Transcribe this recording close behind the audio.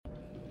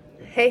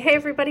Hey,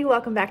 everybody.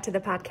 Welcome back to the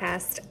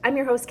podcast. I'm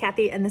your host,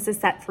 Kathy, and this is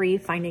Set Free,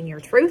 Finding Your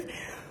Truth.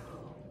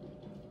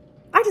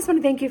 I just want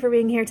to thank you for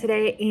being here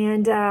today.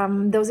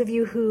 And those of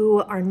you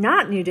who are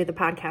not new to the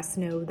podcast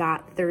know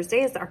that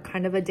Thursdays are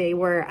kind of a day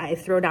where I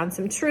throw down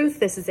some truth.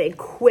 This is a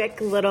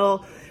quick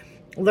little,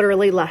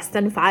 literally less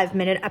than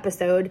 5-minute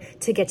episode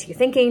to get you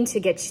thinking, to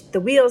get the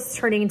wheels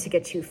turning, to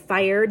get you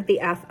fired the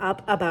F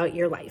up about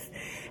your life.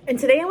 And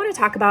today I want to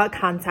talk about a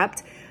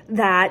concept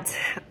that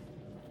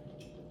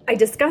I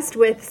discussed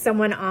with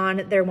someone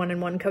on their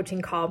one-on-one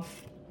coaching call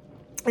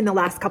in the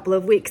last couple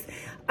of weeks.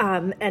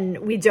 And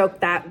we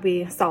joked that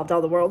we solved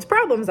all the world's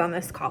problems on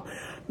this call.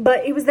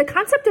 But it was the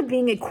concept of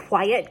being a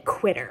quiet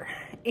quitter.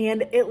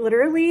 And it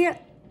literally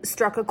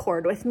struck a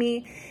chord with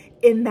me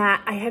in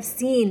that I have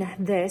seen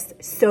this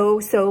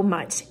so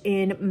much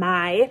in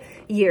my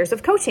years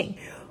of coaching,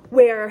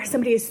 where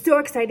somebody is so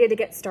excited to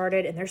get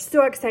started and they're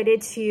so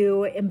excited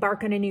to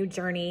embark on a new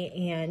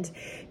journey and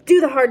do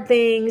the hard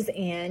things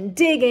and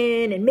dig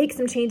in and make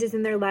some changes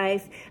in their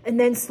life. And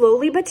then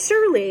slowly but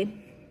surely,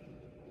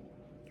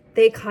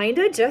 they kind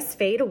of just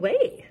fade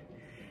away.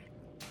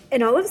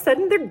 And all of a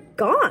sudden they're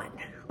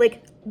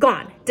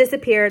gone,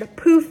 disappeared,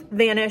 poof,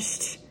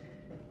 vanished,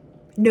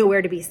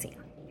 nowhere to be seen.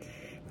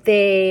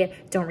 They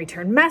don't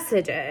return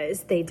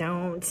messages. They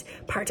don't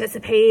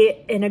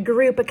participate in a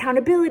group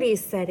accountability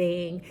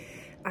setting.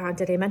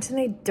 Did I mention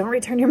they don't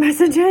return your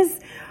messages?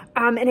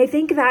 And I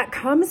think that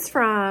comes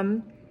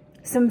from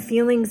some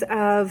feelings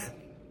of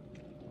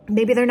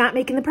maybe they're not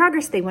making the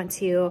progress they want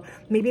to.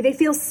 Maybe they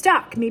feel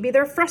stuck. Maybe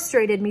they're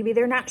frustrated. Maybe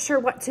they're not sure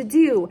what to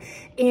do.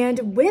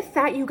 And with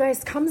that, you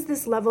guys, comes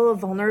this level of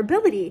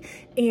vulnerability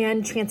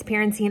and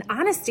transparency and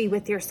honesty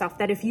with yourself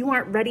that if you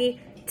aren't ready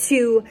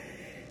to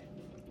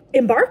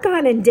embark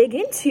on and dig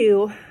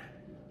into,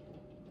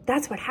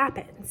 that's what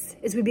happens,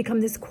 is we become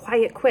this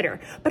quiet quitter.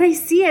 But I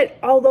see it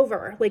all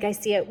over. I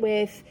see it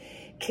with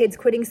kids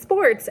quitting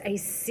sports. I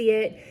see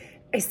it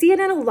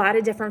in a lot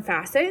of different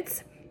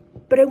facets,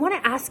 but I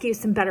want to ask you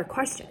some better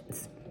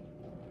questions.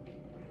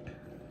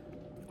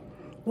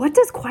 What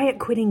does quiet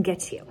quitting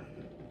get you?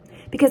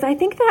 Because I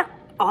think that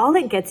all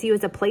it gets you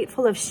is a plate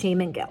full of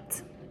shame and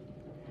guilt.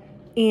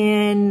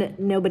 And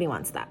nobody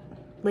wants that.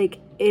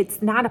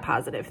 It's not a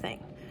positive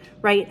thing.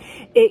 Right?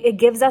 It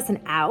gives us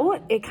an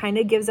out. It kind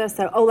of gives us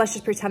let's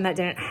just pretend that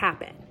didn't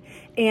happen.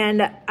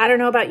 And I don't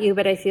know about you,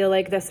 but I feel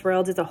like this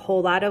world is a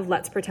whole lot of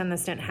let's pretend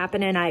this didn't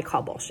happen, and I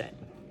call bullshit.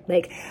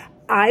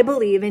 I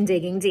believe in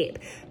digging deep.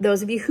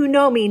 Those of you who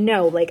know me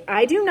know,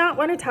 I do not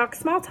want to talk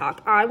small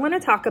talk. I want to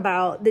talk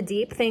about the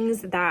deep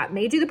things that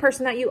made you the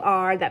person that you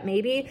are, that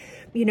maybe,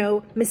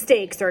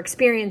 mistakes or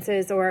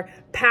experiences or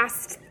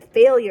past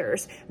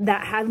failures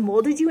that have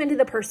molded you into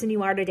the person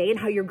you are today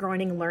and how you're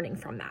growing and learning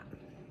from that.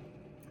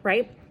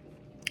 Right?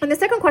 And the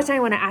second question I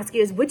want to ask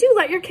you is, would you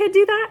let your kid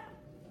do that?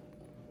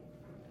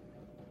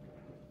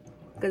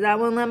 Because I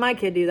wouldn't let my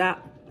kid do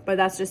that, but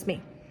that's just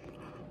me.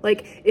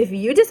 If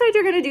you decide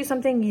you're going to do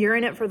something, you're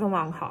in it for the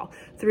long haul.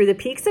 Through the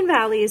peaks and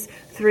valleys,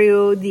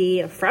 through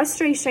the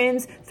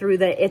frustrations, through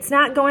the it's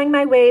not going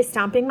my way,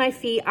 stomping my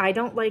feet, I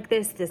don't like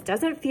this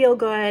doesn't feel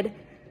good.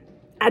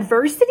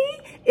 Adversity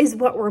is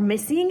what we're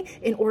missing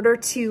in order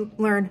to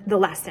learn the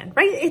lesson,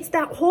 right? It's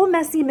that whole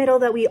messy middle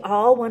that we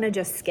all want to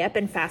just skip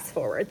and fast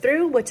forward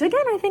through, which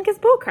again, I think is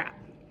bullcrap.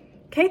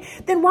 Okay.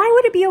 Then why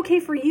would it be okay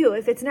for you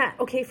if it's not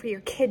okay for your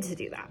kid to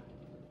do that?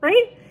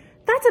 Right?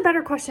 That's a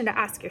better question to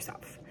ask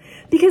yourself.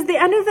 Because at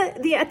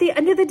the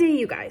end of the day,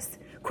 you guys,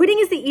 quitting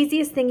is the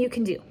easiest thing you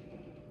can do.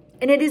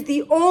 And it is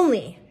the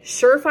only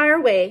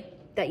surefire way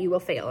that you will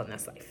fail in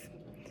this life.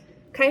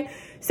 Okay.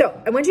 So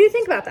I want you to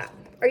think about that.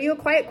 Are you a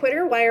quiet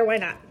quitter? Why or why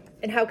not?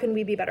 And how can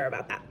we be better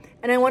about that?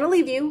 And I want to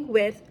leave you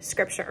with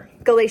scripture,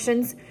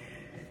 Galatians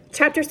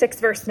chapter 6,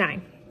 verse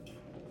 9,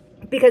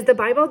 because the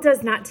Bible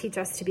does not teach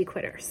us to be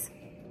quitters.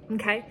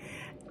 Okay.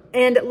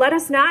 And let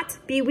us not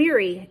be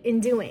weary in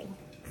doing,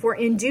 for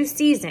in due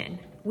season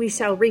we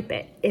shall reap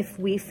it if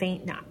we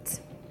faint not.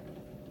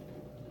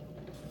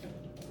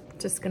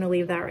 Just going to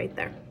leave that right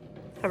there.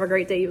 Have a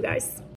great day, you guys.